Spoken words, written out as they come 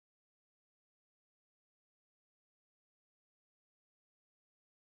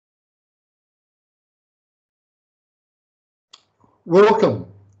Welcome.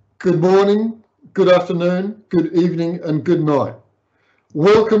 Good morning, good afternoon, good evening, and good night.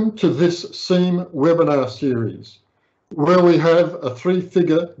 Welcome to this SEAM webinar series, where we have a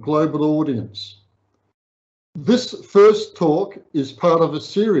three-figure global audience. This first talk is part of a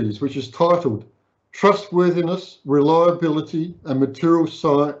series which is titled Trustworthiness, Reliability, and Material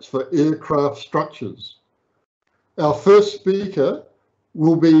Science for Aircraft Structures. Our first speaker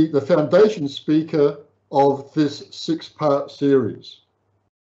will be the foundation speaker of this six-part series.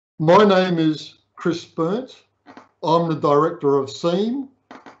 My name is Chris Burnt. I'm the director of SEAM,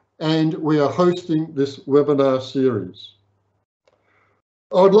 and we are hosting this webinar series.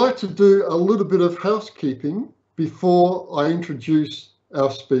 I'd like to do a little bit of housekeeping before I introduce our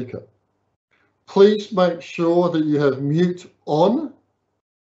speaker. Please make sure that you have mute on.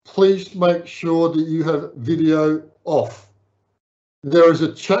 Please make sure that you have video off. There is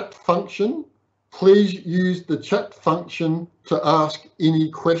a chat function. Please use the chat function to ask any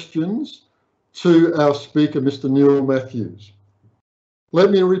questions to our speaker, Mr. Neil Matthews.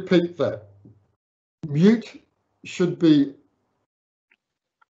 Let me repeat that. Mute should be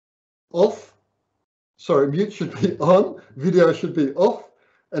off. Sorry, mute should be on, video should be off,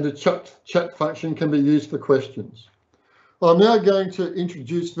 and the chat function can be used for questions. I'm now going to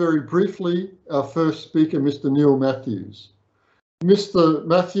introduce very briefly our first speaker, Mr. Neil Matthews. Mr.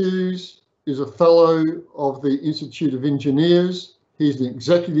 Matthews is a fellow of the Institute of Engineers. He's an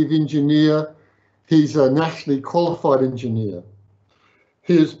executive engineer. He's a nationally qualified engineer.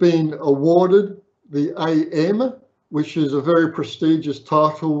 He has been awarded the AM, which is a very prestigious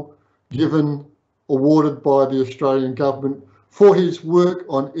title awarded by the Australian government for his work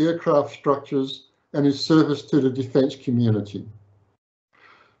on aircraft structures and his service to the defence community.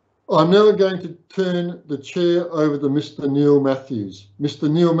 I'm now going to turn the chair over to Mr. Neil Matthews.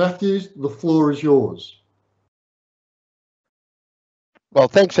 Mr. Neil Matthews, the floor is yours. Well,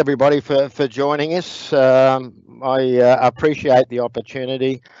 thanks everybody for joining us. I appreciate the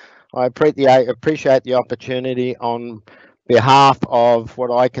opportunity. I appreciate the opportunity on behalf of what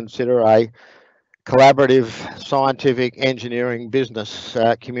I consider a collaborative scientific engineering business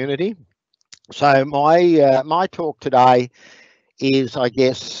community. So my talk today is, I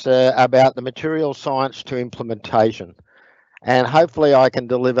guess, about the material science to implementation. And hopefully I can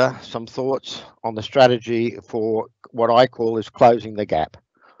deliver some thoughts on the strategy for what I call is closing the gap.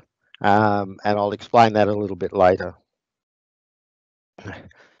 And I'll explain that a little bit later.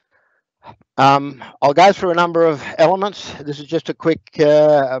 I'll go through a number of elements. This is just a quick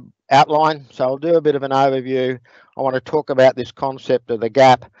outline, so I'll do a bit of an overview. I want to talk about this concept of the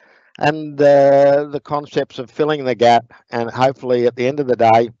gap and the concepts of filling the gap, and hopefully at the end of the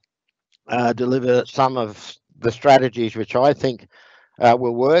day deliver some of the strategies which I think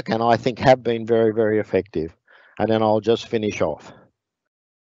will work and I think have been very, very effective. And then I'll just finish off.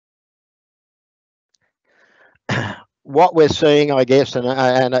 What we're seeing, I guess, and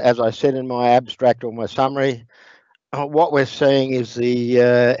as I said in my abstract or my summary, what we're seeing is the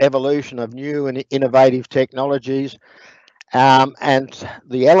evolution of new and innovative technologies. And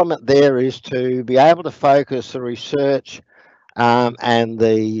the element there is to be able to focus the research and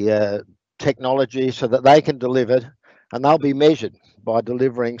the technology so that they can deliver, and they'll be measured by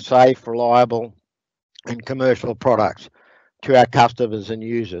delivering safe, reliable and commercial products to our customers and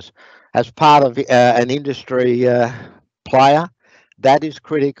users. As part of an industry player, that is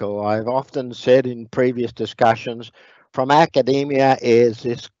critical. I've often said in previous discussions, from academia is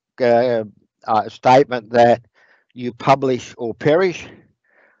this statement that you publish or perish.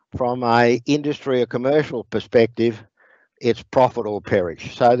 From a industry or commercial perspective, it's profit or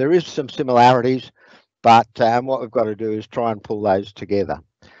perish. So there is some similarities, but what we've got to do is try and pull those together.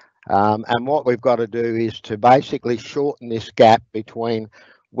 And what we've got to do is to basically shorten this gap between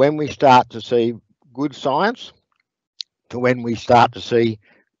when we start to see good science to when we start to see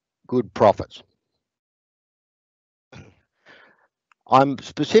good profits. I'm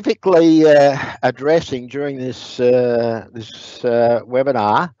specifically addressing during this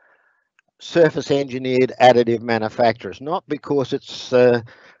webinar surface engineered additive manufacturers, not because it's the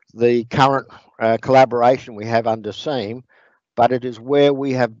current collaboration we have under SEAM, but it is where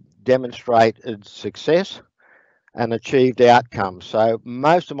we have demonstrated success and achieved outcomes. So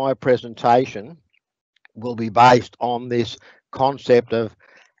most of my presentation will be based on this concept of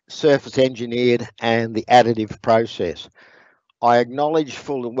surface engineered and the additive process. I acknowledge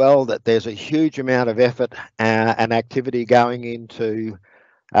full and well that there's a huge amount of effort and activity going into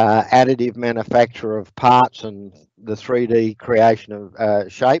additive manufacture of parts and the 3D creation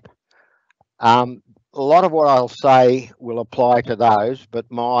of shape. A lot of what I'll say will apply to those, but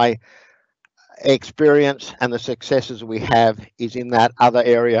my experience and the successes we have is in that other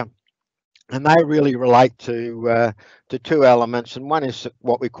area, and they really relate to two elements, and one is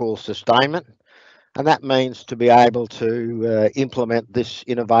what we call sustainment, and that means to be able to implement this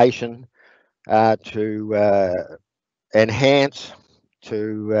innovation to enhance,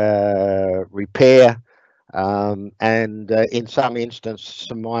 to repair, and in some instance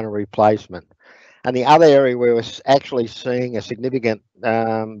some minor replacement. And the other area where we're actually seeing a significant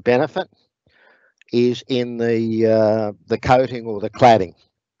benefit is in the coating or the cladding.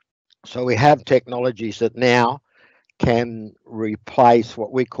 So we have technologies that now can replace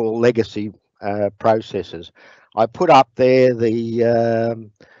what we call legacy processes. I put up there the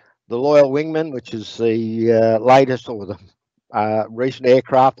Loyal Wingman, which is the latest or the recent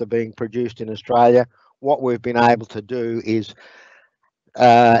aircraft that are being produced in Australia. What we've been able to do is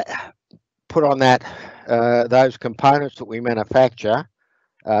put on that those components that we manufacture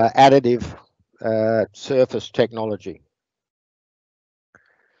additive surface technology.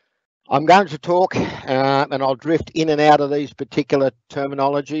 I'm going to talk and I'll drift in and out of these particular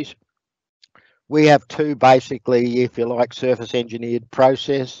terminologies. We have two basically, if you like, surface engineered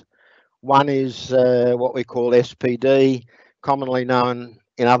process. One is what we call SPD, commonly known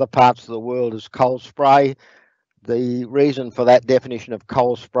in other parts of the world as cold spray. The reason for that definition of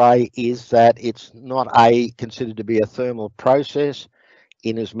cold spray is that it's not considered to be a thermal process,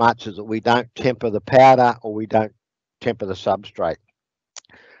 in as much as that we don't temper the powder or we don't temper the substrate.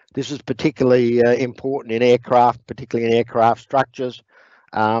 This is particularly important in aircraft, particularly in aircraft structures,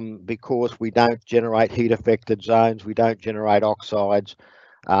 because we don't generate heat affected zones, we don't generate oxides,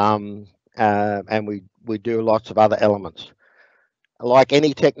 and we do lots of other elements. Like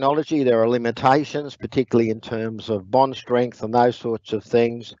any technology, there are limitations, particularly in terms of bond strength and those sorts of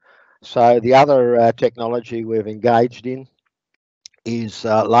things. So the other technology we've engaged in is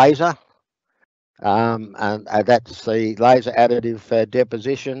laser, and that's the laser additive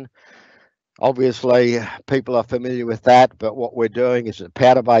deposition. Obviously, people are familiar with that, but what we're doing is a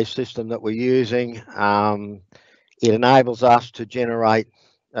powder-based system that we're using. It enables us to generate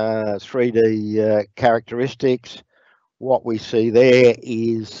 3D characteristics. What we see there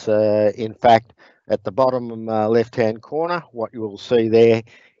is, in fact, at the bottom left-hand corner, what you will see there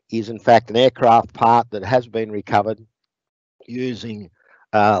is, in fact, an aircraft part that has been recovered using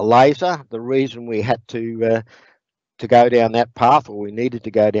laser. The reason we had to go down that path, or we needed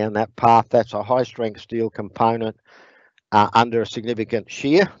to go down that path, that's a high-strength steel component under a significant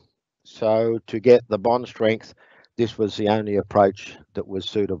shear. So to get the bond strength, this was the only approach that was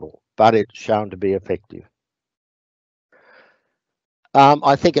suitable, but it's shown to be effective.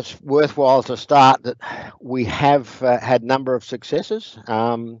 I think it's worthwhile to start that we have had a number of successes,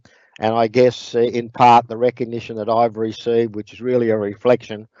 and I guess in part the recognition that I've received, which is really a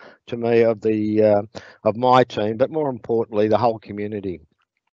reflection to me of of my team, but more importantly the whole community.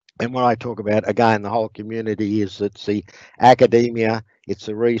 And when I talk about, again, the whole community, is it's the academia, it's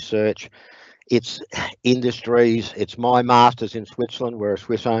the research, it's industries, it's my masters in Switzerland. We're a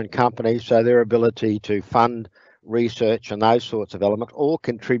Swiss-owned company, so their ability to fund research and those sorts of elements all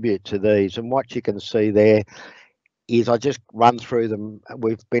contribute to these. And what you can see there is, I just run through them.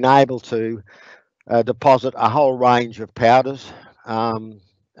 We've been able to deposit a whole range of powders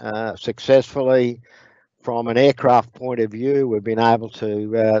successfully. From an aircraft point of view, we've been able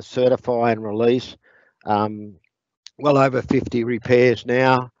to certify and release well over 50 repairs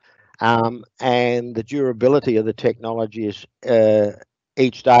now, and the durability of the technology is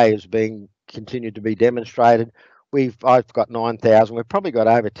each day is being continued to be demonstrated. I've got 9,000. We've probably got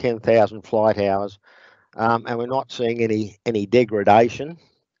over 10,000 flight hours, and we're not seeing any degradation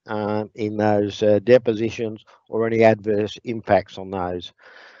in those depositions or any adverse impacts on those.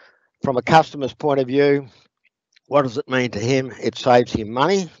 From a customer's point of view, what does it mean to him? It saves him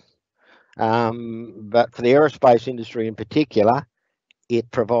money, but for the aerospace industry in particular, it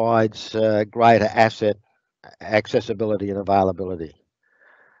provides greater asset accessibility and availability.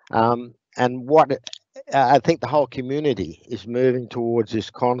 And what I think the whole community is moving towards this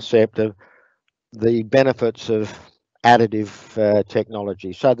concept of the benefits of additive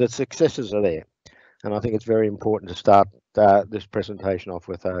technology. So the successes are there, and I think it's very important to start this presentation off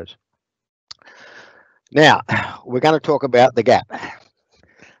with those. Now, we're going to talk about the gap.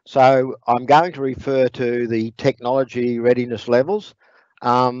 So I'm going to refer to the technology readiness levels.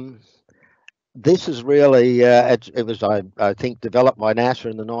 This is really, it was, I think, developed by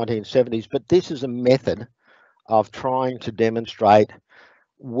NASA in the 1970s, but this is a method of trying to demonstrate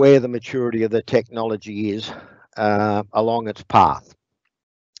where the maturity of the technology is along its path.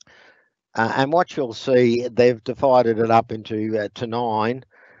 And what you'll see, they've divided it up into to 9,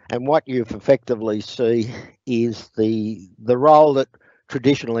 And what you effectively see is the role that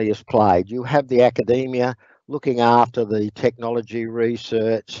traditionally is played. You have the academia looking after the technology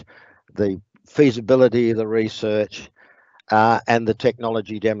research, the feasibility of the research, and the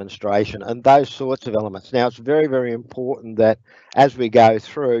technology demonstration, and those sorts of elements. Now, it's very, very important that as we go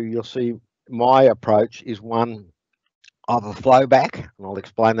through, you'll see my approach is one of a flow back, and I'll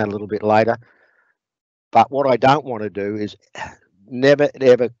explain that a little bit later. But what I don't want to do is never,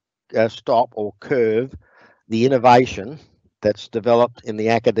 ever stop or curve the innovation that's developed in the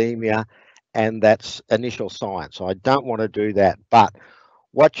academia and that's initial science. I don't want to do that. But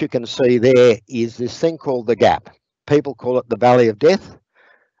what you can see there is this thing called the gap. People call it the valley of death.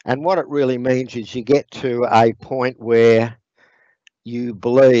 And what it really means is you get to a point where you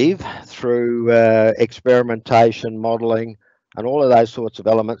believe through experimentation, modeling, and all of those sorts of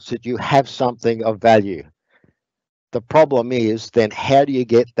elements that you have something of value. The problem is then how do you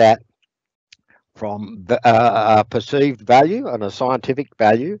get that from a perceived value and a scientific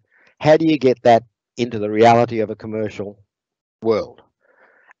value? How do you get that into the reality of a commercial world?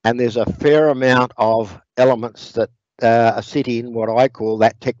 And there's a fair amount of elements that sit in what I call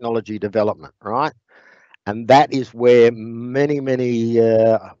that technology development, right? And that is where many, many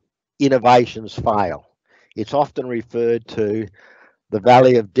innovations fail. It's often referred to the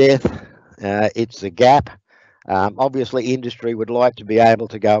valley of death. It's the gap. Obviously, industry would like to be able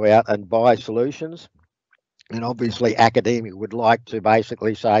to go out and buy solutions. And obviously, academia would like to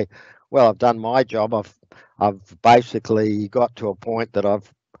basically say, well, I've done my job. I've basically got to a point that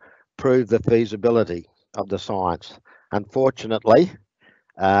I've proved the feasibility of the science. Unfortunately,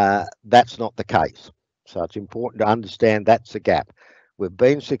 that's not the case. So it's important to understand that's the gap. We've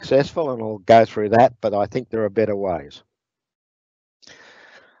been successful, and I'll go through that, but I think there are better ways.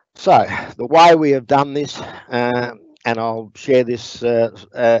 So the way we have done this, and I'll share this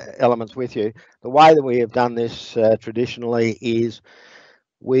elements with you, the way that we have done this traditionally is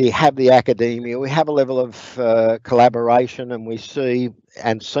we have the academia, we have a level of collaboration, and we see,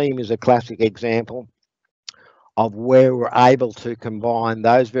 and SEAM is a classic example of where we're able to combine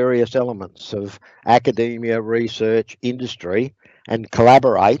those various elements of academia, research, industry, and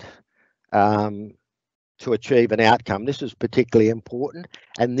collaborate to achieve an outcome. This is particularly important,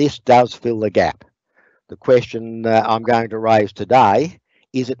 and this does fill the gap. The question I'm going to raise today,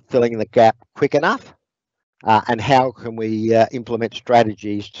 is it filling the gap quick enough? And how can we implement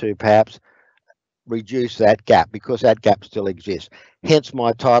strategies to perhaps reduce that gap, because that gap still exists. Hence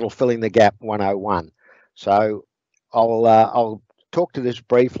my title, Filling the Gap 101. So I'll talk to this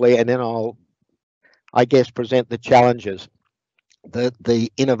briefly, and then I'll, I guess, present the challenges,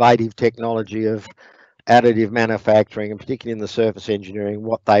 the innovative technology of additive manufacturing, and particularly in the surface engineering,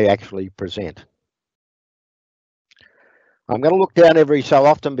 what they actually present. I'm going to look down every so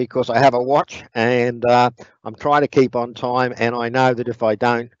often because I have a watch, and I'm trying to keep on time, and I know that if I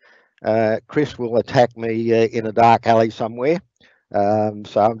don't, Chris will attack me in a dark alley somewhere.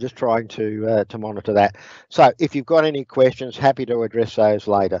 So I'm just trying to monitor that. So if you've got any questions, happy to address those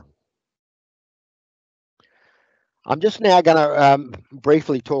later. I'm just now going to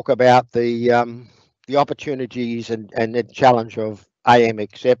briefly talk about the opportunities and the challenge of AM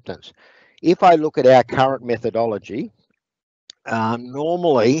acceptance. If I look at our current methodology,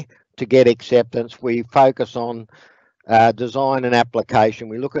 normally to get acceptance, we focus on design and application.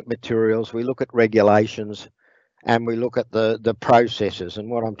 We look at materials, we look at regulations, and we look at the processes. And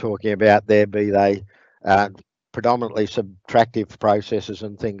what I'm talking about there, be they predominantly subtractive processes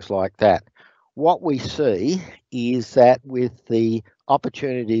and things like that. What we see is that with the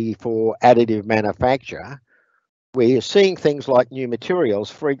opportunity for additive manufacture, we're seeing things like new materials.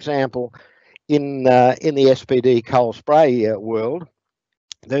 For example, in the SPD coal spray world,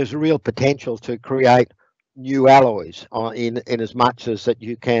 there's a real potential to create new alloys in as much as that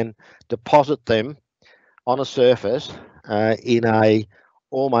you can deposit them on a surface in a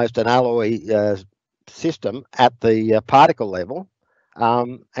almost an alloy system at the particle level,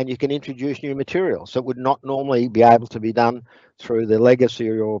 and you can introduce new materials that would not normally be able to be done through the legacy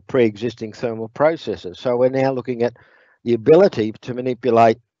or pre-existing thermal processes. So we're now looking at the ability to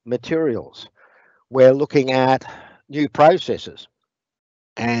manipulate materials. We're looking at new processes,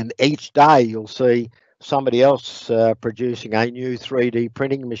 and each day you'll see somebody else producing a new 3D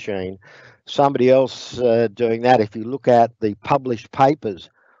printing machine, somebody else doing that. If you look at the published papers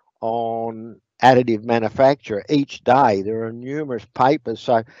on additive manufacture, each day there are numerous papers.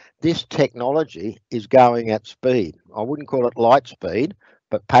 So this technology is going at speed. I wouldn't call it light speed,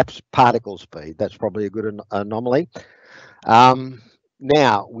 but perhaps particle speed. That's probably a good anomaly.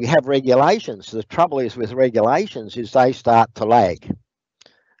 Now we have regulations. The trouble is with regulations is they start to lag.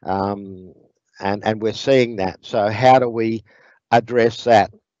 And we're seeing that. So how do we address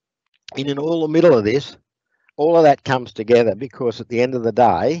that? And in all the middle of this, all of that comes together because at the end of the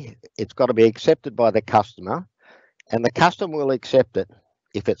day, it's got to be accepted by the customer, and the customer will accept it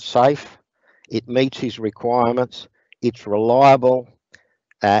if it's safe, it meets his requirements, it's reliable,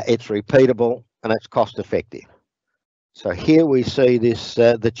 it's repeatable, and it's cost effective. So here we see this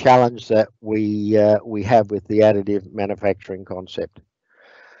the challenge that we have with the additive manufacturing concept.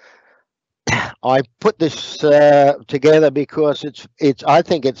 I put this together because I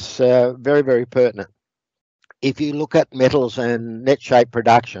think it's very, very pertinent. If you look at metals and net shape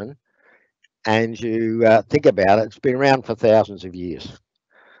production and you think about it, it's been around for thousands of years.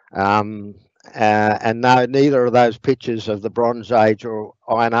 And no, neither of those pictures of the Bronze Age or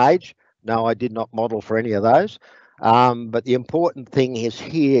Iron Age, no, I did not model for any of those. But the important thing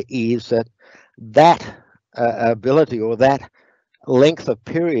here is that ability or that length of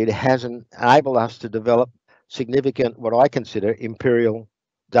period has enabled us to develop significant, what I consider, imperial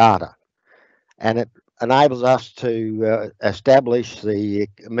data. And it enables us to establish the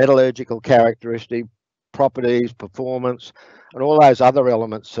metallurgical characteristic, properties, performance, and all those other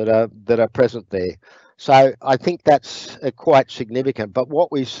elements that are present there. So I think that's quite significant. But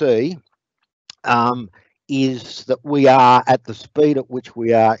what we see is that we are at the speed at which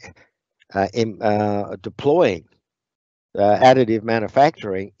we are deploying additive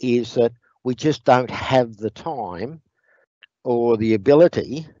manufacturing is that we just don't have the time or the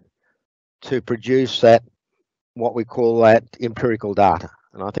ability to produce that, what we call that empirical data.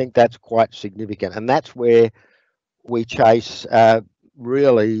 And I think that's quite significant. And that's where we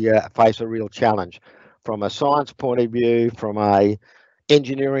really face a real challenge from a science point of view, from a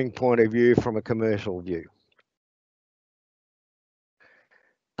engineering point of view, from a commercial view.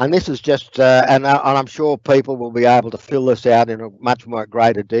 And this is just, and I'm sure people will be able to fill this out in a much more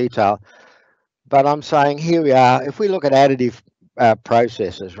greater detail. But I'm saying here we are, if we look at additive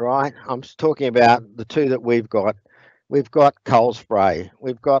processes, right? I'm talking about the two that we've got. We've got cold spray,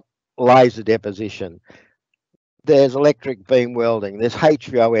 we've got laser deposition, there's electric beam welding, there's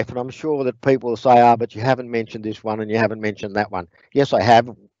HVOF, and I'm sure that people will say, but you haven't mentioned this one and you haven't mentioned that one. Yes, I have.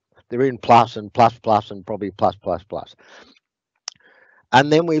 They're in plus and plus plus and probably plus plus plus. And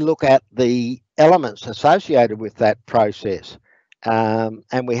then we look at the elements associated with that process.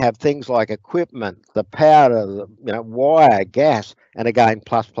 And we have things like equipment, the powder, the wire, gas, and again,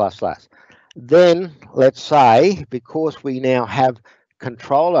 plus, plus, plus. Then let's say, because we now have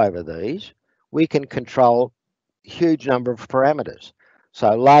control over these, we can control a huge number of parameters.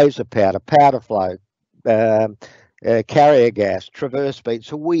 So laser powder, powder flow, carrier gas, traverse speed.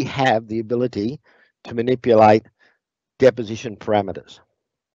 So we have the ability to manipulate deposition parameters.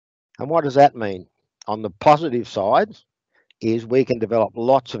 And what does that mean? On the positive side is we can develop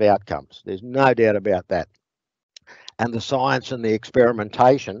lots of outcomes. There's no doubt about that. And the science and the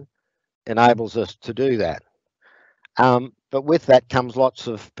experimentation enables us to do that. But with that comes lots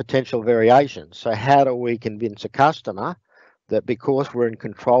of potential variations. So how do we convince a customer that because we're in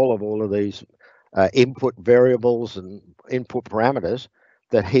control of all of these input variables and input parameters,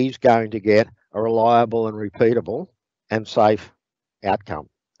 that he's going to get a reliable and repeatable and safe outcome?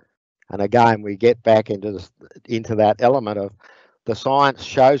 And again, we get back into that element of the science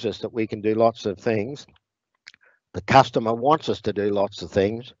shows us that we can do lots of things. The customer wants us to do lots of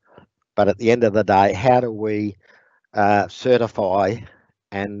things, but at the end of the day, how do we certify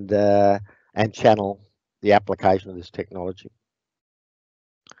and channel the application of this technology?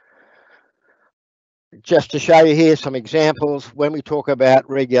 Just to show you here some examples, when we talk about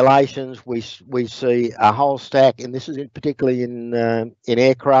regulations, we see a whole stack, and this is particularly in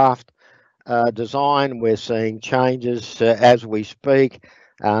aircraft design. We're seeing changes as we speak,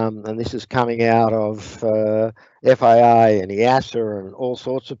 and this is coming out of FAA and EASA and all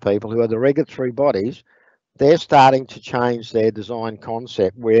sorts of people who are the regulatory bodies. They're starting to change their design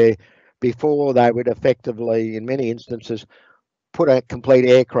concept, where before they would effectively, in many instances, put a complete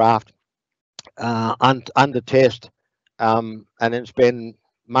aircraft under test and then spend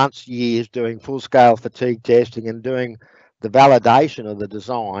months, years doing full-scale fatigue testing and doing the validation of the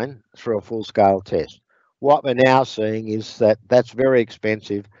design through a full-scale test. What we're now seeing is that that's very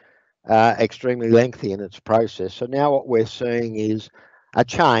expensive, extremely lengthy in its process. So now what we're seeing is a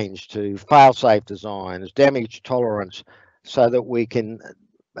change to fail-safe designs, damage tolerance, so that we can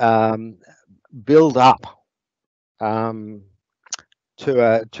build up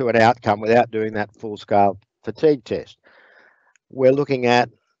to an outcome without doing that full-scale fatigue test. We're looking at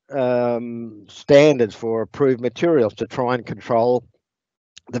standards for approved materials to try and control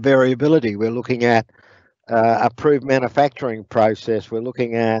the variability. We're looking at approved manufacturing process, we're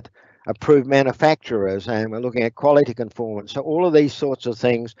looking at approved manufacturers, and we're looking at quality conformance. So all of these sorts of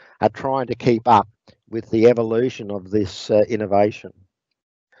things are trying to keep up with the evolution of this innovation.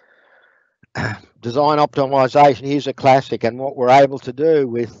 Design optimization, here's a classic, and what we're able to do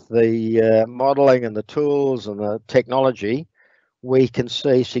with the modeling and the tools and the technology, we can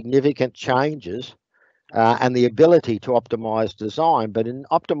see significant changes and the ability to optimize design. But in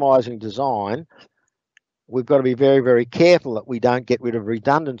optimizing design, we've got to be very, very careful that we don't get rid of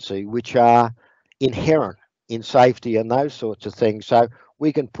redundancy, which are inherent in safety and those sorts of things. So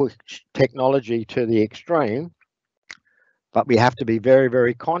we can push technology to the extreme, but we have to be very,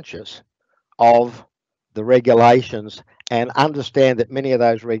 very conscious of the regulations and understand that many of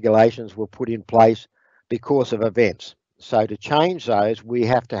those regulations were put in place because of events. So to change those, we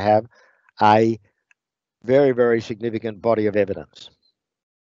have to have a very, very significant body of evidence.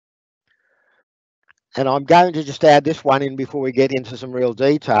 And I'm going to just add this one in before we get into some real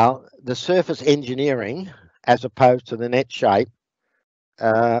detail. The surface engineering, as opposed to the net shape,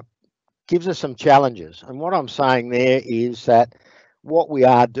 gives us some challenges. And what I'm saying there is that what we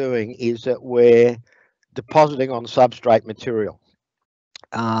are doing is that we're depositing on substrate material.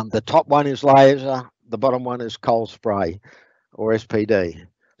 The top one is laser, the bottom one is cold spray or SPD.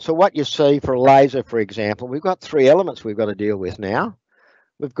 So what you see for a laser, for example, we've got three elements we've got to deal with now.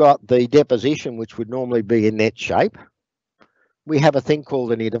 We've got the deposition, which would normally be in net shape. We have a thing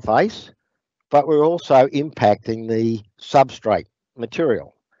called an interface, but we're also impacting the substrate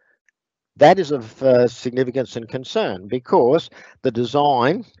material. That is of significance and concern because the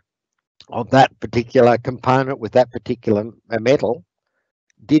design of that particular component with that particular metal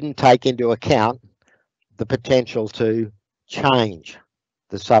didn't take into account the potential to change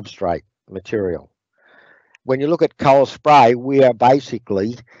the substrate material. When you look at cold spray, we are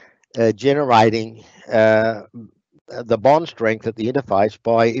basically generating the bond strength at the interface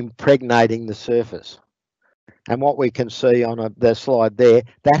by impregnating the surface. And what we can see on the slide there,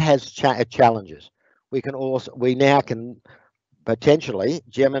 that has challenges. We now can potentially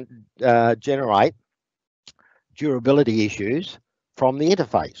generate durability issues from the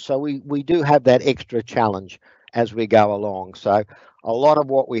interface. So we do have that extra challenge as we go along. So a lot of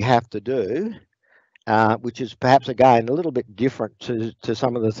what we have to do, which is perhaps again a little bit different to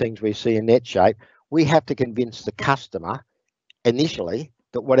some of the things we see in net shape, we have to convince the customer initially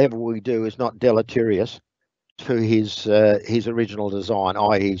that whatever we do is not deleterious to his original design,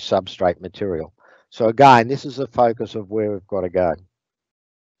 i.e. substrate material. So again, this is the focus of where we've got to go.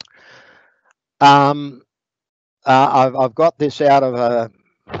 I've got this out of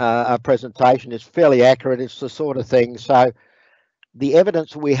a presentation. It's fairly accurate. It's the sort of thing. So the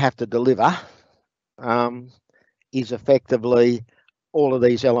evidence we have to deliver is effectively all of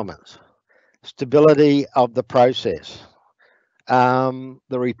these elements. Stability of the process, the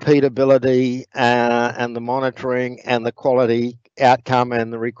repeatability and the monitoring and the quality outcome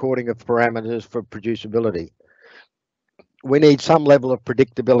and the recording of parameters for producibility. We need some level of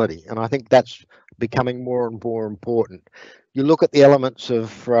predictability, and I think that's becoming more and more important. You look at the elements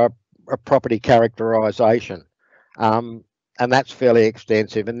of property characterization, and that's fairly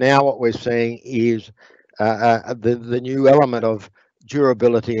extensive. And now what we're seeing is the new element of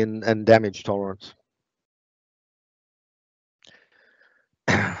durability and damage tolerance.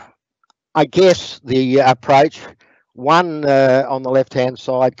 I guess the approach, one on the left-hand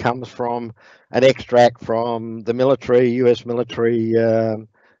side comes from an extract from the military, US military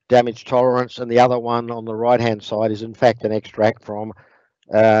damage tolerance, and the other one on the right-hand side is in fact an extract from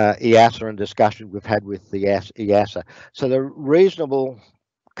EASA and discussion we've had with the EASA. So the reasonable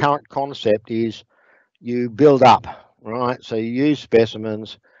current concept is you build up, right? So you use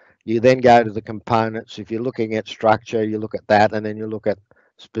specimens, you then go to the components. If you're looking at structure, you look at that, and then you look at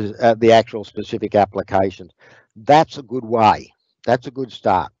the actual specific applications. That's a good way. That's a good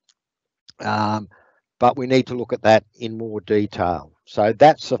start. But we need to look at that in more detail. So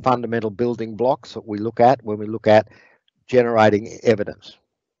that's the fundamental building blocks that we look at when we look at generating evidence.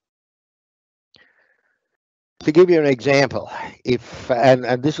 To give you an example,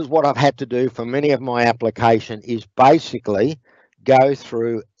 and this is what I've had to do for many of my applications, is basically go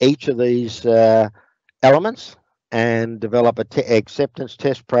through each of these elements and develop acceptance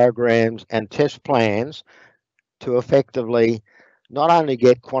test programs and test plans to effectively not only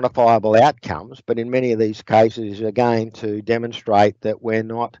get quantifiable outcomes, but in many of these cases, again, to demonstrate that we're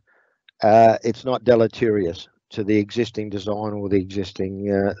not, it's not deleterious to the existing design or the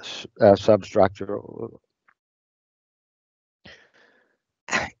existing substructure.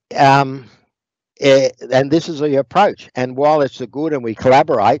 And this is the approach. And while it's a good and we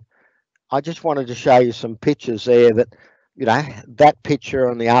collaborate, I just wanted to show you some pictures there that, that picture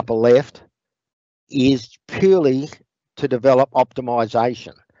on the upper left is purely to develop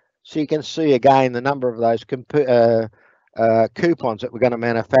optimization. So you can see again the number of those coupons that we're going to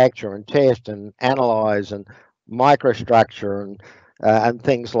manufacture and test and analyze and microstructure and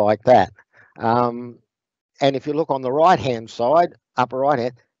things like that. And if you look on the right hand side, upper right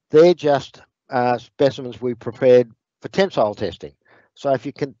hand, they're just specimens we prepared for tensile testing. So if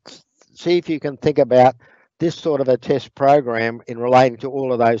you can see if you can think about this sort of a test program in relating to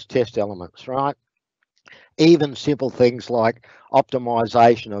all of those test elements, right? Even simple things like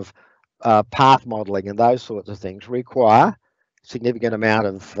optimization of path modeling and those sorts of things require significant amount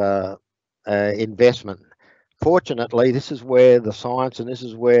of investment. Fortunately, this is where the science and this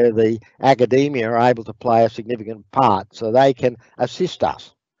is where the academia are able to play a significant part, so they can assist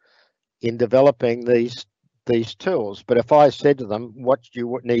us in developing these tools. But if I said to them, what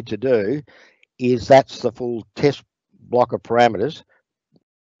you need to do is that's the full test block of parameters,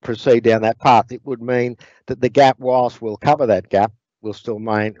 proceed down that path, it would mean that the gap, whilst we'll cover that gap, will still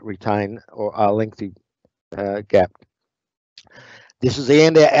retain or a lengthy gap. This is the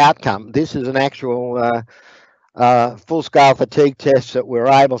end outcome. This is an actual full-scale fatigue test that we're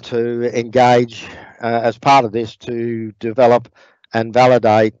able to engage as part of this to develop and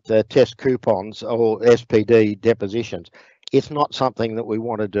validate test coupons or SPD depositions. It's not something that we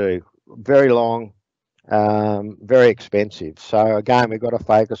want to do. Very long, very expensive. So again, we've got to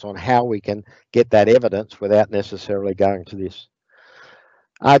focus on how we can get that evidence without necessarily going to this.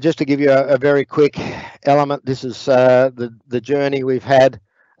 Just to give you a very quick element, this is the journey we've had.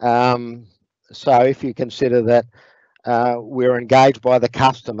 So if you consider that we're engaged by the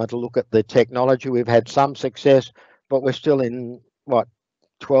customer to look at the technology, we've had some success, but we're still in, what,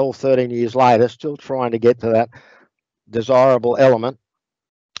 12, 13 years later, still trying to get to that desirable element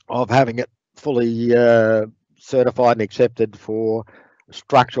of having it fully certified and accepted for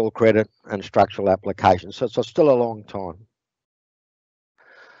structural credit and structural applications. So it's still a long time.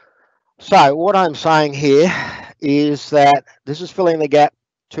 So what I'm saying here is that this is filling the gap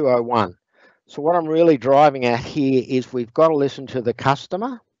 201. So what I'm really driving at here is we've got to listen to the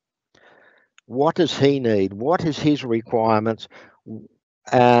customer. What does he need? What is his requirements?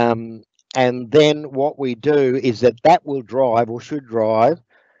 And then what we do is that will drive or should drive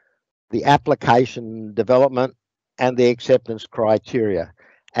the application development and the acceptance criteria.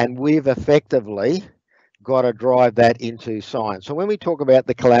 And we've effectively got to drive that into science. So when we talk about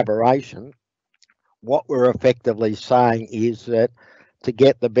the collaboration, what we're effectively saying is that to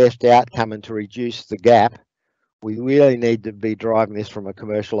get the best outcome and to reduce the gap, we really need to be driving this from a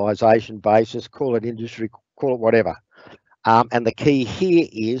commercialization basis, call it industry, call it whatever. And the key here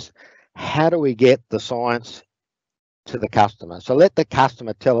is, how do we get the science to the customer? So let the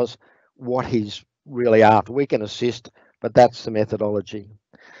customer tell us what he's really after. We can assist, but that's the methodology.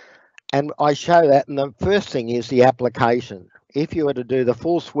 And I show that, and the first thing is the application. If you were to do the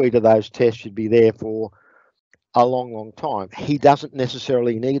full suite of those tests, you'd be there for a long, long time. He doesn't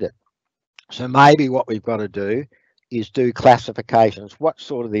necessarily need it. So maybe what we've got to do is do classifications. What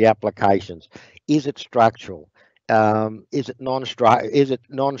sort of the applications? Is it structural? Is it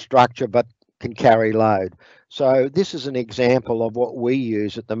non-structure but can carry load? So this is an example of what we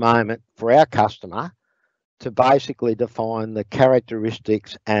use at the moment for our customer to basically define the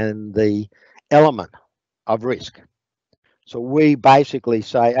characteristics and the element of risk. So we basically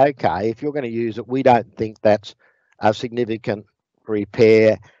say, okay, if you're going to use it, we don't think that's a significant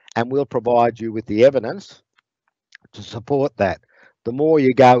repair, and we'll provide you with the evidence to support that. The more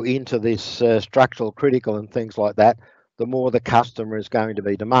you go into this structural critical and things like that, the more the customer is going to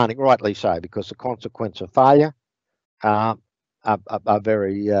be demanding, rightly so, because the consequence of failure are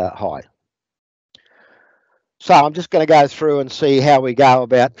very high. So I'm just going to go through and see how we go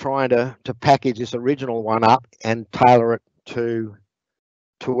about trying to package this original one up and tailor it to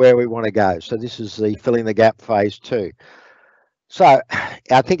where we want to go. So this is the filling the gap phase 2. So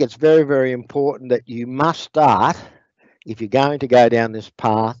I think it's very, very important that you must start, if you're going to go down this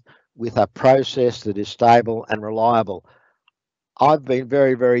path, with a process that is stable and reliable. I've been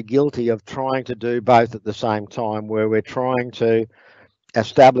very, very guilty of trying to do both at the same time, where we're trying to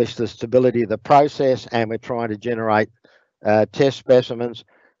establish the stability of the process and we're trying to generate test specimens.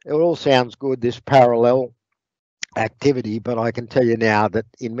 It all sounds good, this parallel activity, but I can tell you now that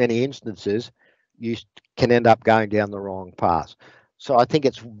in many instances you can end up going down the wrong path. So I think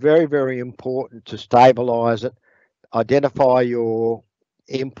it's very, very important to stabilize it, identify your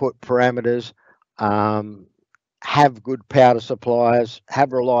input parameters, have good powder suppliers,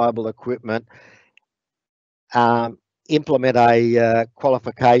 have reliable equipment, implement a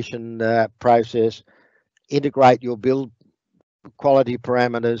qualification process, integrate your build quality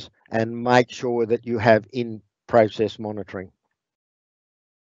parameters, and make sure that you have in-process monitoring.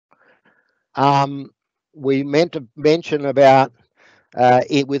 We meant to mention about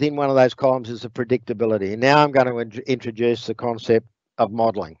within one of those columns is the predictability. Now I'm going to introduce the concept of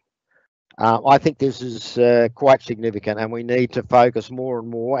modelling. I think this is quite significant, and we need to focus more and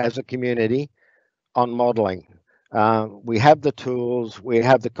more as a community on modelling. We have the tools, we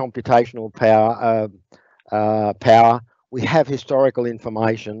have the computational power, we have historical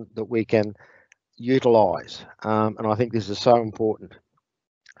information that we can utilise, and I think this is so important.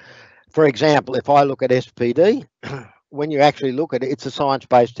 For example, if I look at SPD, when you actually look at it, it's a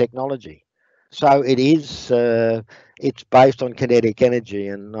science-based technology. So it is, it's based on kinetic energy,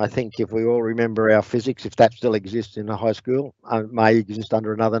 and I think if we all remember our physics, if that still exists in a high school, it may exist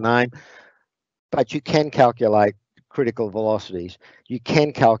under another name, but you can calculate critical velocities, you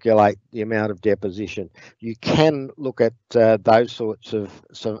can calculate the amount of deposition, you can look at those sorts of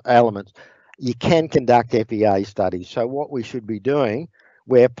elements, you can conduct FEA studies. So what we should be doing,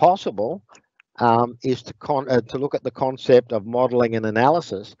 where possible, is to look at the concept of modelling and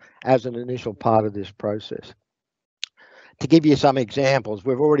analysis as an initial part of this process. To give you some examples,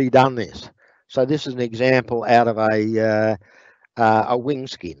 we've already done this. So this is an example out of a wing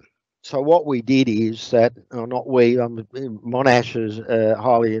skin. So what we did is that, or not we, Monash is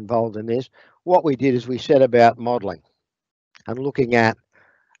highly involved in this. What we did is we set about modelling and looking at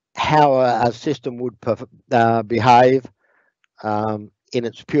how a system would behave in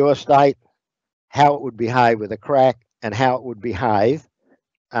its pure state, how it would behave with a crack, and how it would behave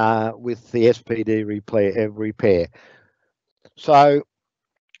with the SPD repair. So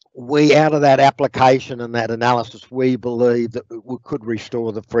we, out of that application and that analysis, we believe that we could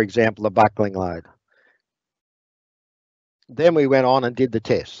restore, for example, the buckling load. Then we went on and did the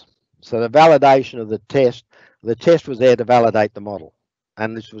test. So the validation of the test was there to validate the model.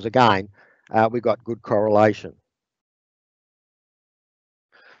 And this was, again, we got good correlation.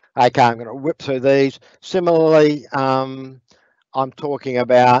 Okay, I'm going to whip through these. Similarly, I'm talking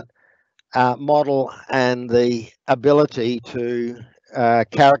about model and the ability to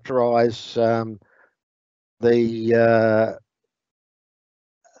characterize the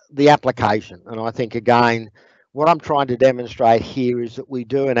application. And I think, again, what I'm trying to demonstrate here is that we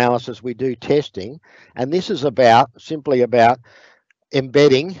do analysis, we do testing, and this is simply about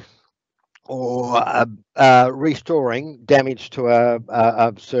embedding or restoring damage to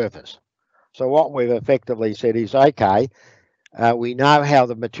a surface. So what we've effectively said is, okay, we know how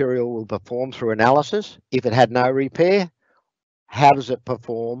the material will perform through analysis. If it had no repair, how does it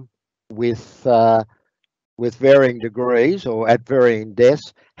perform with varying degrees or at varying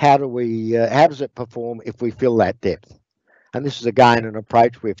depths? How does it perform if we fill that depth? And this is, again, an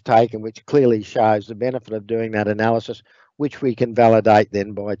approach we've taken which clearly shows the benefit of doing that analysis, which we can validate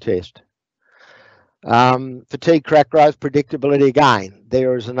then by test. Fatigue, crack growth, predictability, again,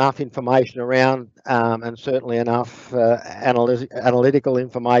 there is enough information around and certainly enough analytical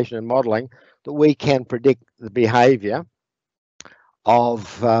information and modelling that we can predict the behaviour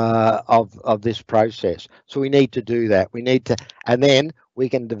of this process. So we need to do that. We need to, and then we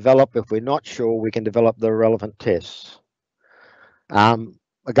can develop, if we're not sure, we can develop the relevant tests.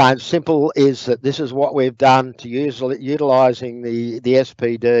 Again, simple is that this is what we've done to utilising the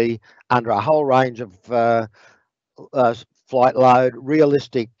SPD under a whole range of flight load,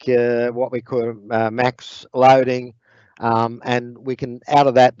 realistic, what we call max loading, and we can, out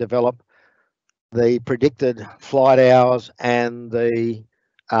of that, develop the predicted flight hours and the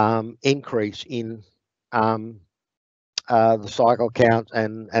increase in the cycle count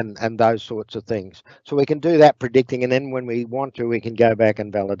and those sorts of things. So we can do that predicting, and then when we want to, we can go back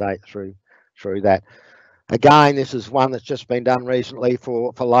and validate through that. Again, this is one that's just been done recently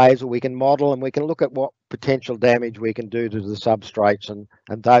for laser. We can model and we can look at what potential damage we can do to the substrates and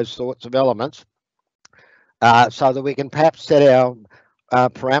those sorts of elements, so that we can perhaps set our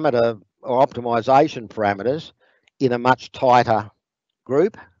parameter or optimization parameters in a much tighter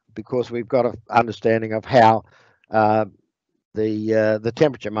group, because we've got an understanding of how the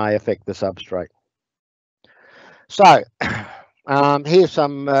temperature may affect the substrate. So here's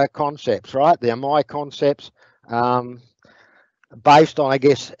some concepts, right? They're my concepts, based on, I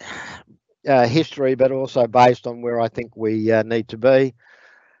guess, history, but also based on where I think we need to be.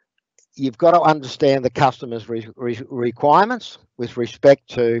 You've got to understand the customer's requirements with respect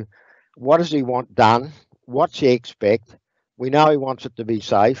to what does he want done, what's he expect. We know he wants it to be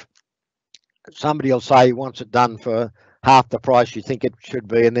safe. Somebody will say he wants it done for half the price you think it should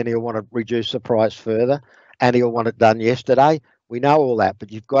be, and then he'll want to reduce the price further. and he'll want it done yesterday. We know all that,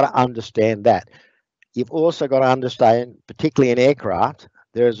 but you've got to understand that. You've also got to understand, particularly in aircraft,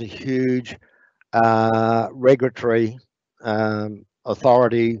 there is a huge regulatory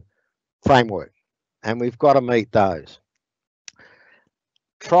authority framework, and we've got to meet those.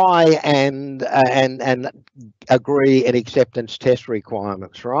 Try and agree at acceptance test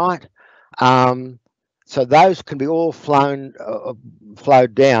requirements, right? So those can be all flowed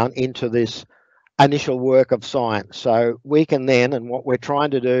down into this initial work of science. So we can then, and what we're trying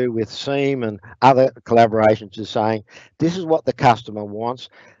to do with SEAM and other collaborations is saying, this is what the customer wants.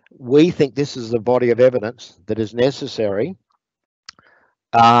 We think this is the body of evidence that is necessary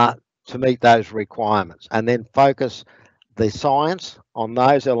to meet those requirements, and then focus the science on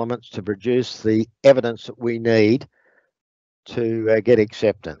those elements to produce the evidence that we need to get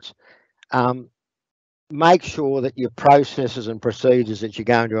acceptance. Make sure that your processes and procedures that you're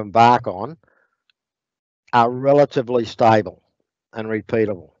going to embark on are relatively stable and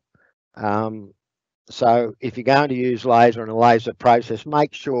repeatable. So if you're going to use laser and a laser process,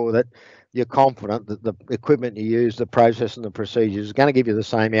 make sure that you're confident that the equipment you use, the process and the procedures is going to give you the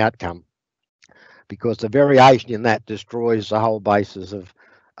same outcome, because the variation in that destroys the whole basis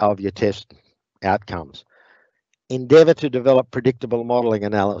of your test outcomes. Endeavour to develop predictable modelling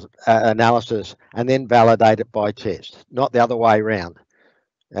analysis and then validate it by test, not the other way around.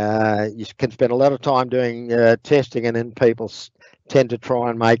 You can spend a lot of time doing testing, and then people tend to try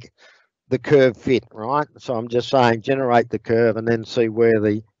and make the curve fit, right? So I'm just saying, generate the curve and then see where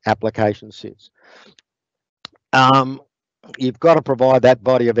the application sits. You've got to provide that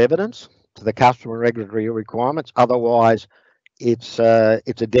body of evidence to the customer regulatory requirements, otherwise it's a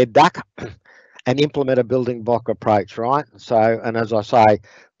dead duck. And implement a building block approach, right? So, and as I say,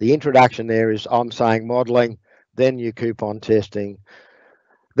 the introduction there is, I'm saying modelling, then your coupon testing,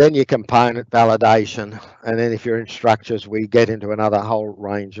 then your component validation, and then if you're in structures, we get into another whole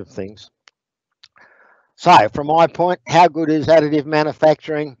range of things. So from my point, how good is additive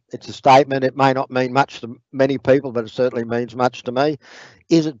manufacturing? It's a statement. It may not mean much to many people, but it certainly means much to me.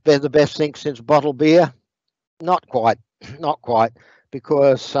 Is it the best thing since bottled beer? Not quite, not quite,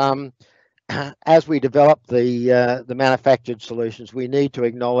 because as we develop the manufactured solutions, we need to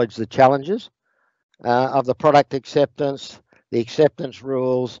acknowledge the challenges of the product acceptance, the acceptance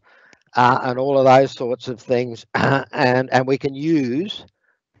rules, and all of those sorts of things. And we can use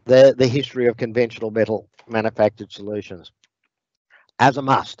the history of conventional metal manufactured solutions as a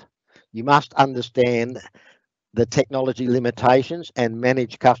must. You must understand the technology limitations and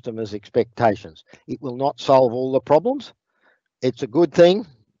manage customers' expectations. It will not solve all the problems. It's a good thing,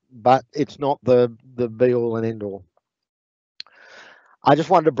 but it's not the be all and end all. I just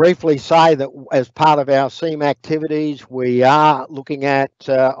wanted to briefly say that as part of our SEAM activities, we are looking at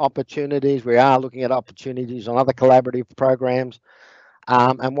opportunities. We are looking at opportunities on other collaborative programs.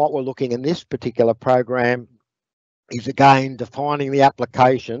 And what we're looking in this particular program is, again, defining the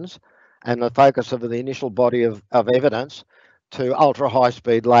applications and the focus of the initial body of evidence to ultra high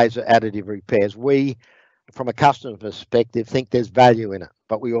speed laser additive repairs. We, from a customer perspective, think there's value in it,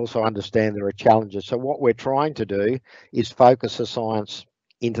 but we also understand there are challenges. So what we're trying to do is focus the science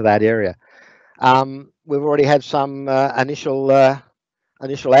into that area. We've already had some initial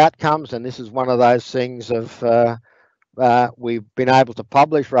outcomes, and this is one of those things of we've been able to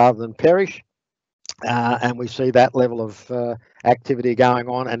publish rather than perish, and we see that level of activity going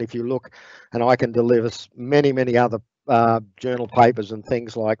on. And if you look, and I can deliver many other journal papers and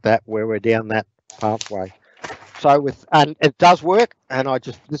things like that where we're down that pathway. So and it does work, and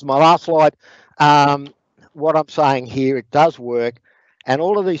this is my last slide. What I'm saying here, it does work, and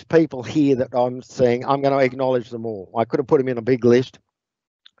all of these people here that I'm seeing, I'm going to acknowledge them all. I could have put them in a big list,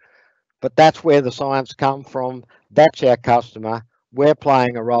 but that's where the science comes from. That's our customer. We're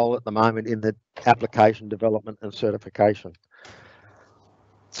playing a role at the moment in the application development and certification.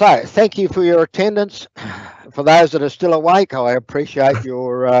 So thank you for your attendance. For those that are still awake, I appreciate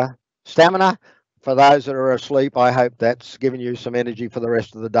your stamina. For those that are asleep, I hope that's given you some energy for the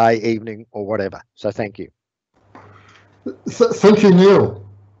rest of the day, evening, or whatever. So thank you. Thank you, Neil.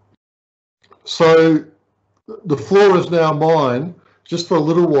 So the floor is now mine, just for a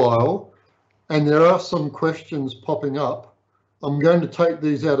little while, and there are some questions popping up. I'm going to take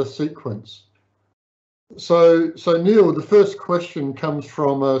these out of sequence. So Neil, the first question comes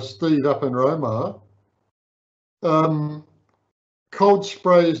from Steve up in Roma. Cold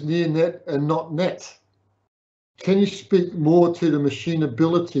spray is near net and not net. Can you speak more to the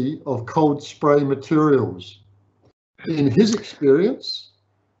machinability of cold spray materials? In his experience,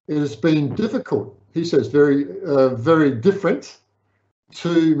 it has been difficult. He says very different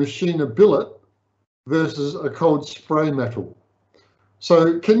to machine a billet versus a cold spray metal.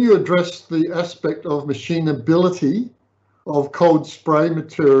 So can you address the aspect of machinability of cold spray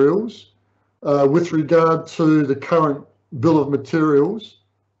materials with regard to the current bill of materials,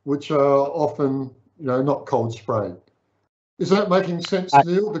 which are often, not cold sprayed? Is that making sense,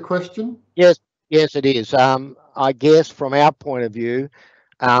 Neil, the question? Yes, yes, it is. I guess from our point of view,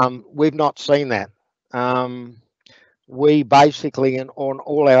 we've not seen that. We basically, on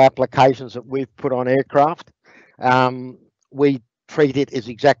all our applications that we've put on aircraft, we treat it as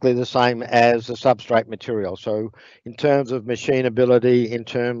exactly the same as the substrate material. So in terms of machinability, in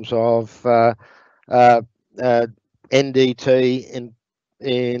terms of NDT,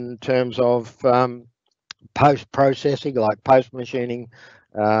 in terms of post-processing, like post-machining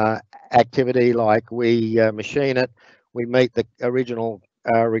activity, like we machine it, we meet the original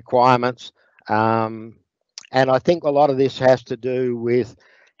requirements. And I think a lot of this has to do with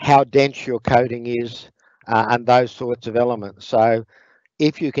how dense your coating is and those sorts of elements. So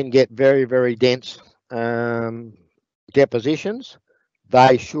if you can get very, very dense depositions,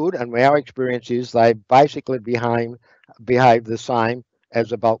 they should, and our experience is they basically behave the same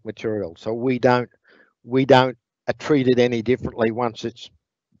as a bulk material. So we don't treat it any differently once it's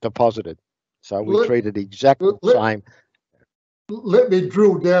deposited. So we treat it exactly the same. Let me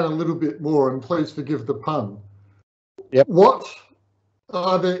drill down a little bit more, and please forgive the pun. Yep.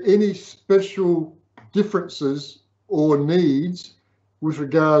 Are there any special differences or needs with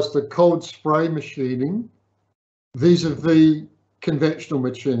regards to cold spray machining vis-a-vis conventional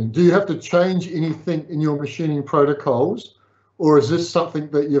machining? Do you have to change anything in your machining protocols, or is this something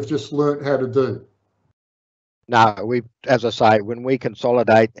that you've just learned how to do? No, as I say, when we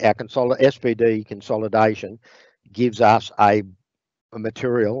consolidate, our SPD consolidation gives us a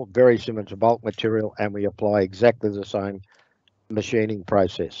material very similar to bulk material, and we apply exactly the same machining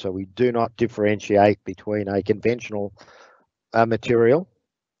process. So we do not differentiate between a conventional material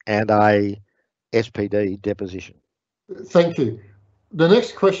and a SPD deposition. Thank you. The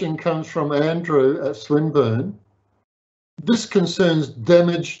next question comes from Andrew at Swinburne. This concerns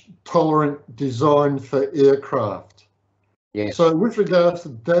damage-tolerant design for aircraft. Yes. So with regards to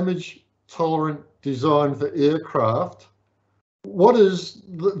damage-tolerant design for aircraft, what is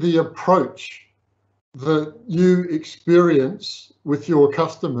the approach that you experience with your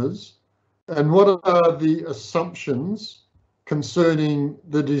customers, and what are the assumptions concerning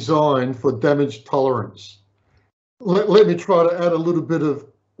the design for damage tolerance? Let me try to add a little bit of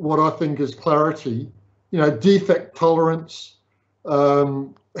what I think is clarity. Defect tolerance.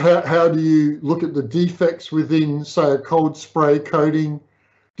 How do you look at the defects within, say, a cold spray coating?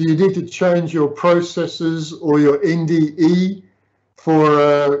 Do you need to change your processes or your NDE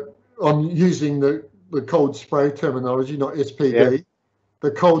for, I'm using the cold spray terminology, not SPD, yep.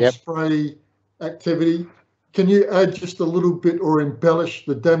 The cold spray activity. Can you add just a little bit or embellish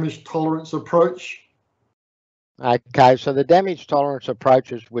the damage tolerance approach? Okay, so the damage tolerance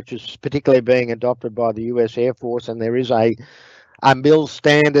approaches, which is particularly being adopted by the US Air Force, and there is a mill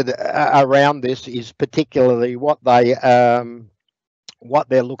standard around this, is particularly what they're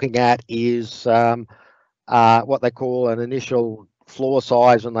looking at is what they call an initial floor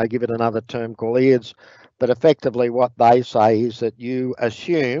size, and they give it another term called EADS. But effectively what they say is that you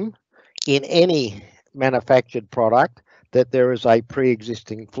assume in any manufactured product that there is a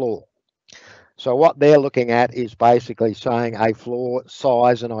pre-existing floor. So what they're looking at is basically saying a floor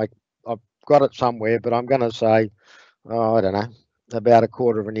size, and I've got it somewhere, but I'm going to say, I don't know, about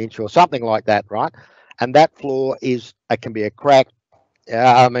 1/4 of an inch or something like that, right? And that floor can be a crack,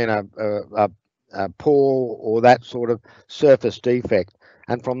 a pore, or that sort of surface defect.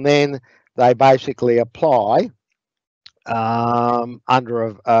 And from then they basically apply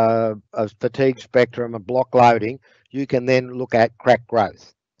under a fatigue spectrum, a block loading. You can then look at crack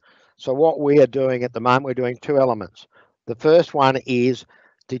growth. So what we are doing at the moment, we're doing two elements. The first one is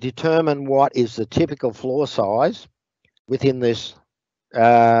to determine what is the typical floor size within this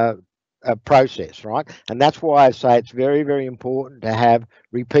process, right? And that's why I say it's very, very important to have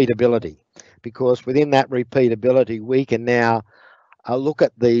repeatability, because within that repeatability, we can now look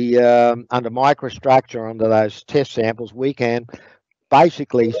at the under microstructure, under those test samples, we can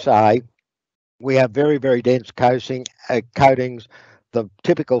basically say we have very, very dense coatings, the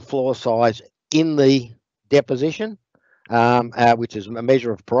typical floor size in the deposition, which is a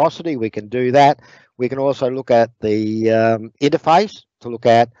measure of porosity. We can do that. We can also look at the interface to look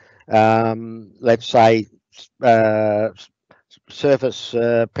at, let's say, surface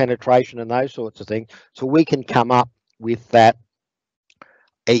penetration and those sorts of things. So we can come up with that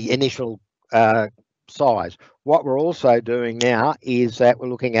initial size. What we're also doing now is that we're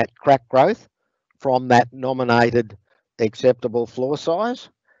looking at crack growth from that nominated acceptable floor size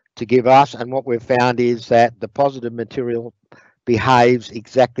to give us, and what we've found is that the positive material behaves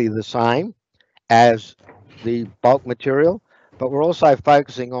exactly the same as the bulk material, but we're also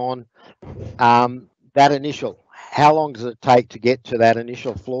focusing on that initial, how long does it take to get to that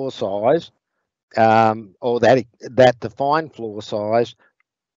initial floor size, or that defined floor size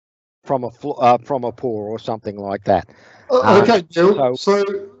from a pour or something like that. Okay, Neil. So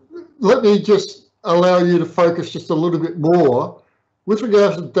let me just allow you to focus just a little bit more with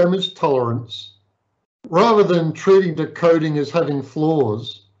regards to damage tolerance. Rather than treating the coating as having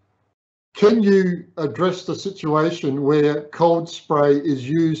flaws, can you address the situation where cold spray is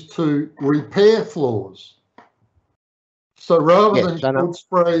used to repair flaws? So rather than cold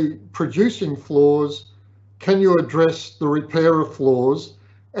spray producing flaws, can you address the repair of flaws?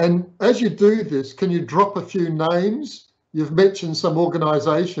 And as you do this, can you drop a few names? You've mentioned some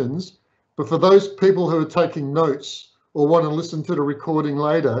organisations, but for those people who are taking notes or want to listen to the recording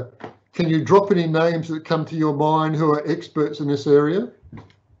later, can you drop any names that come to your mind who are experts in this area?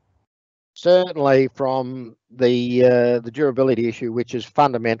 Certainly from the durability issue, which is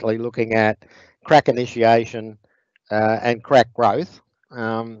fundamentally looking at crack initiation and crack growth,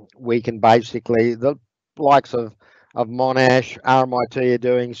 we can basically, the likes of Monash, RMIT are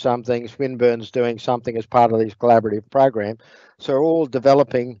doing something, Swinburne's doing something as part of this collaborative program. So we're all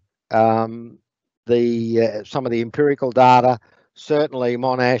developing some of the empirical data. Certainly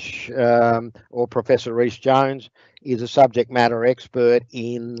Monash or Professor Rhys-Jones is a subject matter expert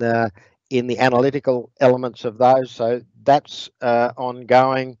in the analytical elements of those, so that's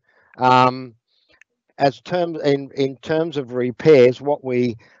ongoing. In terms of repairs, what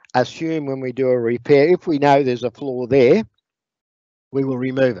we assume when we do a repair, if we know there's a flaw there, we will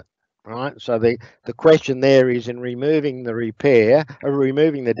remove it. Right. So the question there is, in removing the repair or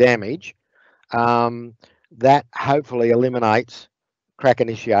removing the damage, that hopefully eliminates crack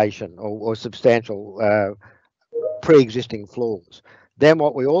initiation or substantial pre-existing flaws. Then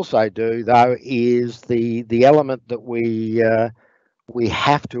what we also do, though, is the element that we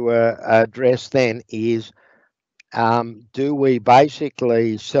have to address then is, do we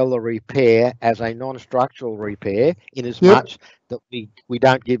basically sell the repair as a non-structural repair in as much that we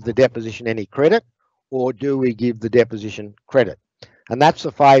don't give the deposition any credit, or do we give the deposition credit? And that's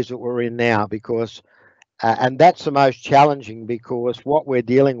the phase that we're in now, because and that's the most challenging, because what we're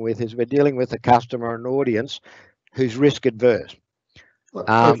dealing with is we're dealing with a customer and audience who's risk adverse.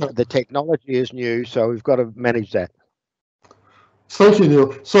 The technology is new, so we've got to manage that. Thank you,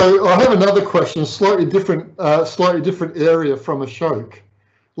 Neil. So I have another question, slightly different area from Ashok.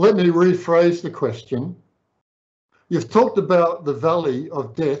 Let me rephrase the question. You've talked about the valley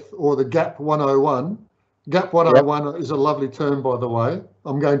of death, or the gap 101. Gap 101 is a lovely term, by the way.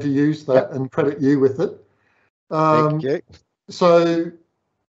 I'm going to use that and credit you with it. Thank you. So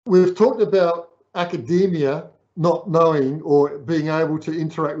we've talked about academia not knowing or being able to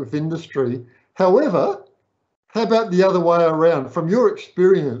interact with industry. However, how about the other way around? From your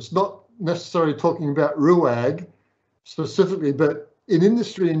experience, not necessarily talking about RUAG specifically, but in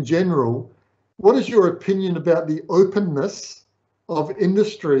industry in general, what is your opinion about the openness of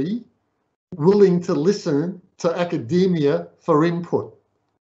industry willing to listen to academia for input?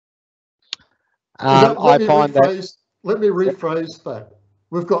 Let me rephrase that.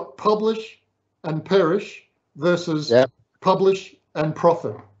 We've got publish and perish versus publish and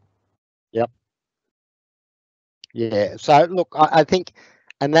profit. Yeah. So look, I think,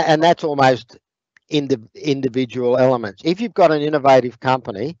 and that's almost individual elements. If you've got an innovative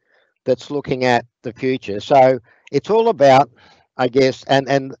company that's looking at the future, so it's all about, I guess,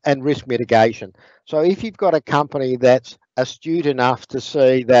 and risk mitigation. So if you've got a company that's astute enough to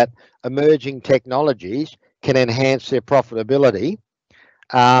see that emerging technologies can enhance their profitability,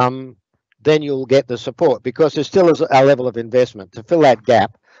 then you'll get the support, because there still is a level of investment to fill that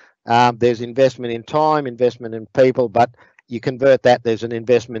gap. There's investment in time, investment in people, but you convert that, there's an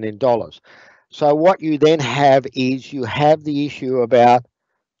investment in dollars. So what you then have is, you have the issue about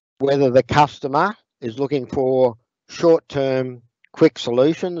whether the customer is looking for short-term quick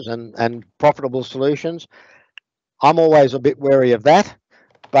solutions and profitable solutions. I'm always a bit wary of that,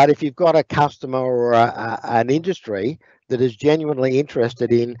 but if you've got a customer or an industry that is genuinely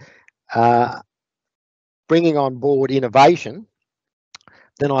interested in bringing on board innovation,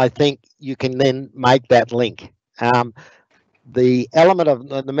 then I think you can then make that link. The element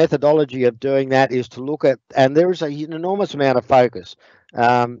of the methodology of doing that is to look at, and there is an enormous amount of focus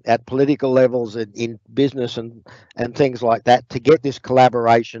at political levels in business and things like that to get this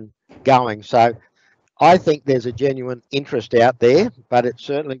collaboration going. So I think there's a genuine interest out there, but it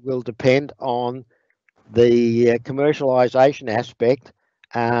certainly will depend on the commercialization aspect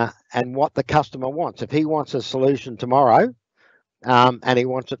and what the customer wants. If he wants a solution tomorrow and he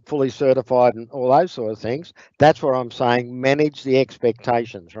wants it fully certified and all those sort of things, that's where I'm saying manage the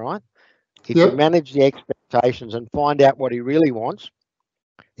expectations, right? If you manage the expectations and find out what he really wants,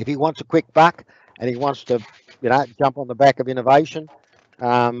 if he wants a quick buck and he wants to, jump on the back of innovation,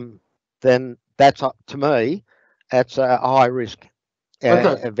 then that's, to me, that's a high risk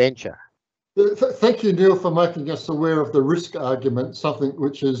venture. Thank you, Neil, for making us aware of the risk argument, something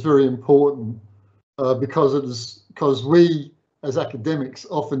which is very important because we as academics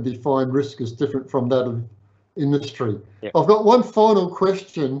often define risk as different from that of industry. Yep. I've got one final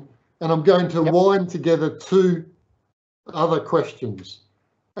question, and I'm going to wind together two other questions.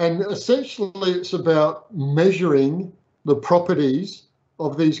 And essentially it's about measuring the properties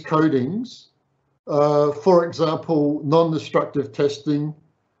of these coatings. For example, non-destructive testing.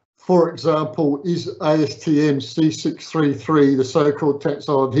 For example, is ASTM C633, the so-called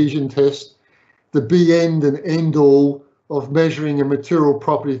tensile adhesion test, the be-end and end-all of measuring a material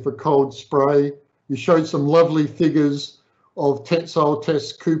property for cold spray? You showed some lovely figures of tensile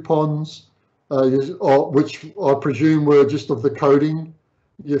test coupons, which I presume were just of the coating.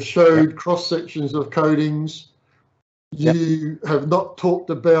 You showed cross sections of coatings. You have not talked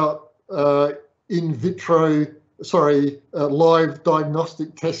about live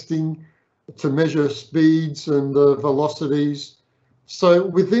diagnostic testing to measure speeds and velocities. So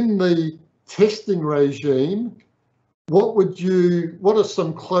within the testing regime, what are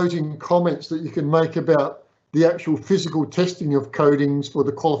some closing comments that you can make about the actual physical testing of coatings for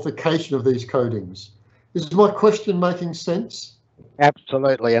the qualification of these coatings? Is my question making sense?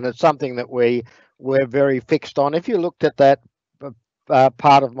 Absolutely, and it's something that we're very fixed on. If you looked at that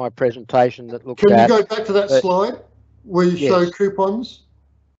part of my presentation that looked at... Can you go back to that slide where you show coupons?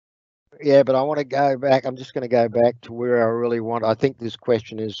 Yeah, but I want to go back. I'm just going to go back to where I really want. I think this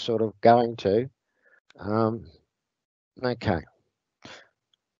question is sort of going to. Okay.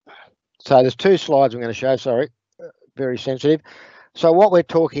 So there's two slides I'm going to show. Sorry, very sensitive. So what we're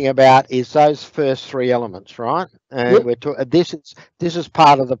talking about is those first three elements, right? And this is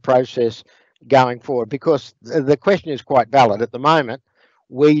part of the process going forward, because the question is quite valid. At the moment,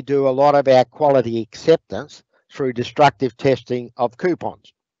 we do a lot of our quality acceptance through destructive testing of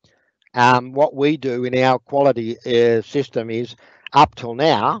coupons. What we do in our quality system is, up till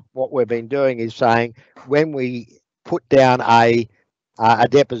now, what we've been doing is saying, when we put down a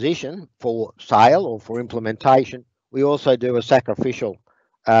deposition for sale or for implementation, we also do a sacrificial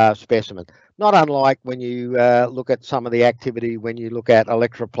specimen. Not unlike when you look at some of the activity, when you look at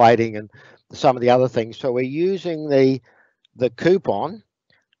electroplating and some of the other things. So we're using the coupon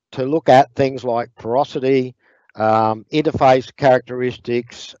to look at things like porosity, interface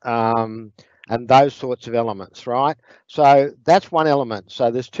characteristics, and those sorts of elements, right? So that's one element. So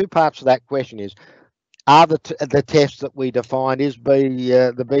there's two parts of that question: is, are the tests that we define, is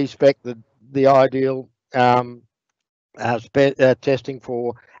the B spec the ideal testing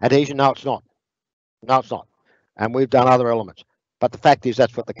for adhesion? No, it's not. No, it's not. And we've done other elements. But the fact is,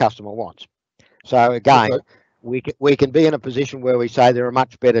 that's what the customer wants. So again, we can be in a position where we say there are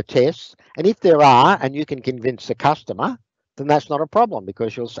much better tests, and if there are, and you can convince the customer, then that's not a problem,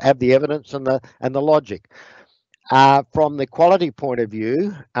 because you'll have the evidence and the logic. From the quality point of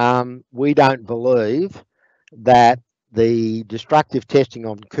view, we don't believe that the destructive testing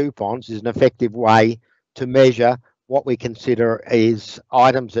on coupons is an effective way to measure what we consider is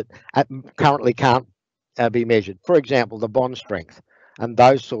items that currently can't be measured. For example, the bond strength and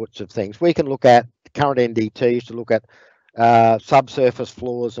those sorts of things. We can look at current NDTs to look at subsurface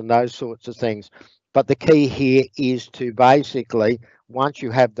flaws and those sorts of things. But the key here is to basically, once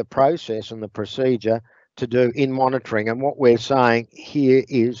you have the process and the procedure, to do in monitoring. And what we're saying here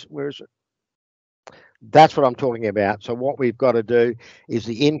is, where is it? That's what I'm talking about. So what we've got to do is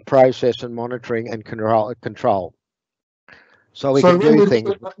the in process and monitoring and control. So we can do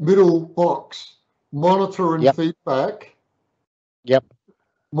things. That middle box, monitor and feedback. Yep.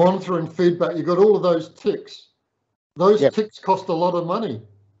 Monitor and feedback. You've got all of those ticks. Those ticks cost a lot of money.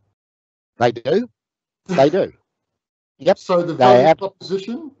 They do. They do. Yep. So the value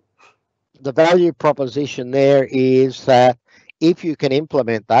proposition? The value proposition there is that if you can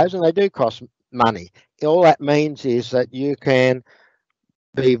implement those, and they do cost money, all that means is that you can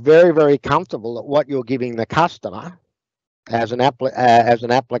be very, very comfortable that what you're giving the customer as an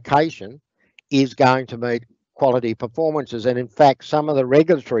application is going to meet quality performances. And in fact, some of the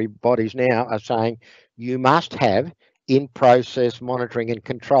regulatory bodies now are saying you must have in-process monitoring and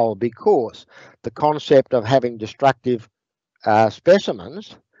control, because the concept of having destructive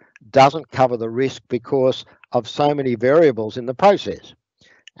specimens doesn't cover the risk because of so many variables in the process.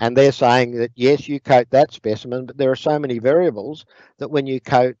 And they're saying that, yes, you coat that specimen, but there are so many variables that when you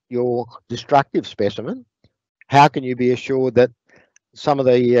coat your destructive specimen, how can you be assured that some of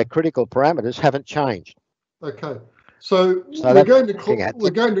the critical parameters haven't changed? Okay, so we're going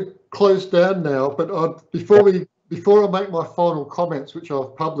to close down now, but before I make my final comments, which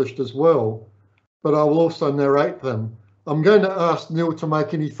I've published as well, but I will also narrate them, I'm going to ask Neil to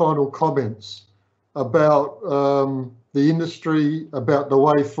make any final comments about the industry, about the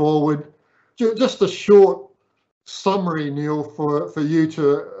way forward. Just a short summary, Neil, for you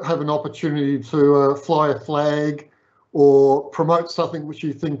to have an opportunity to fly a flag or promote something which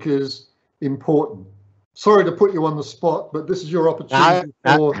you think is important. Sorry to put you on the spot, but this is your opportunity.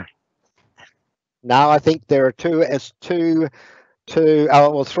 No, I think there are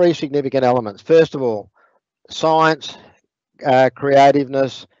three significant elements. First of all, science,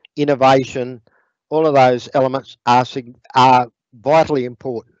 creativeness, innovation, all of those elements are vitally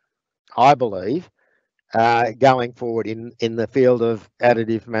important, I believe, going forward in the field of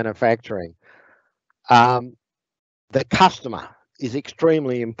additive manufacturing. The customer is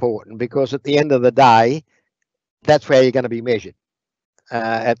extremely important because at the end of the day, that's where you're going to be measured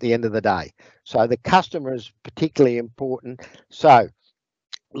at the end of the day. So the customer is particularly important. So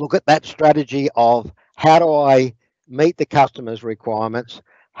look at that strategy of how do I meet the customer's requirements?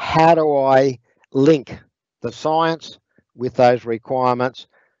 How do I link the science with those requirements,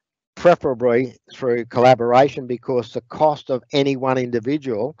 preferably through collaboration, because the cost of any one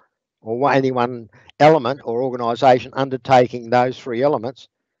individual or any one element or organisation undertaking those three elements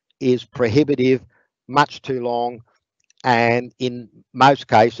is prohibitive, much too long, and in most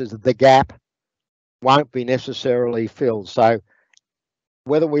cases the gap won't be necessarily filled. So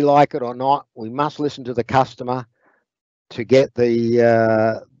whether we like it or not, we must listen to the customer to get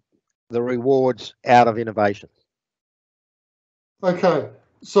the rewards out of innovation. Okay,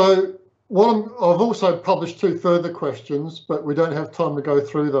 so I've also published 2 further questions, but we don't have time to go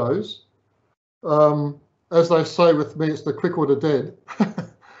through those. As they say with me, it's the quick or the dead.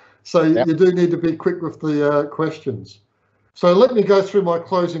 So yep. You do need to be quick with the questions. So let me go through my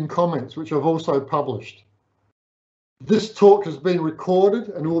closing comments, which I've also published. This talk has been recorded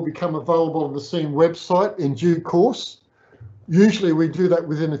and will become available on the SEAM website in due course. Usually we do that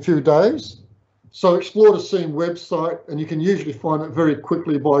within a few days. So explore the SEAM website and you can usually find it very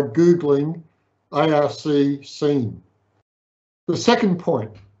quickly by Googling ARC SEAM. The second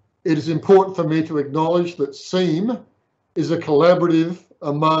point, it is important for me to acknowledge that SEAM is a collaborative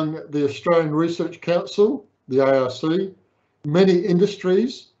among the Australian Research Council, the ARC, many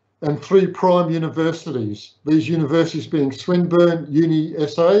industries and 3 prime universities. These universities being Swinburne Uni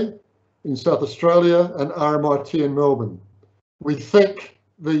SA in South Australia and RMIT in Melbourne. We thank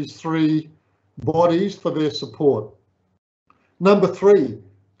these 3 bodies for their support. Number 3,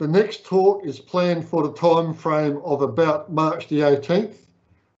 the next talk is planned for the time frame of about March the 18th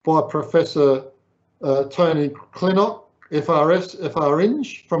by Professor Tony Clennock, FRS, FRIng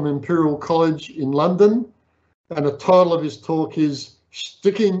from Imperial College in London. And the title of his talk is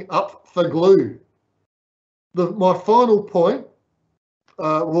Sticking Up for Glue. My final point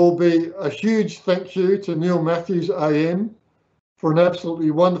will be a huge thank you to Neil Matthews AM for an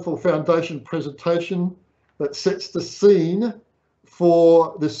absolutely wonderful foundation presentation that sets the scene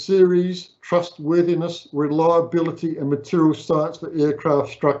for the series Trustworthiness, Reliability and Material Science for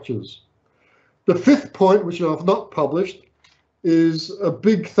Aircraft Structures. The 5th point, which I've not published, is a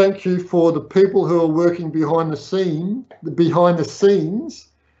big thank you for the people who are working behind the scenes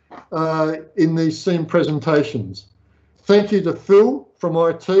in these SEAM presentations. Thank you to Phil from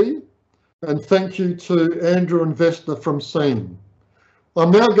IT and thank you to Andrew and Vesna from SEAM.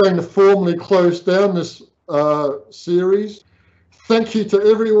 I'm now going to formally close down this series. Thank you to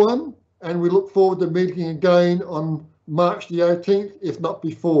everyone and we look forward to meeting again on March the 18th, if not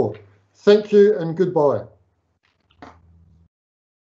before. Thank you and goodbye.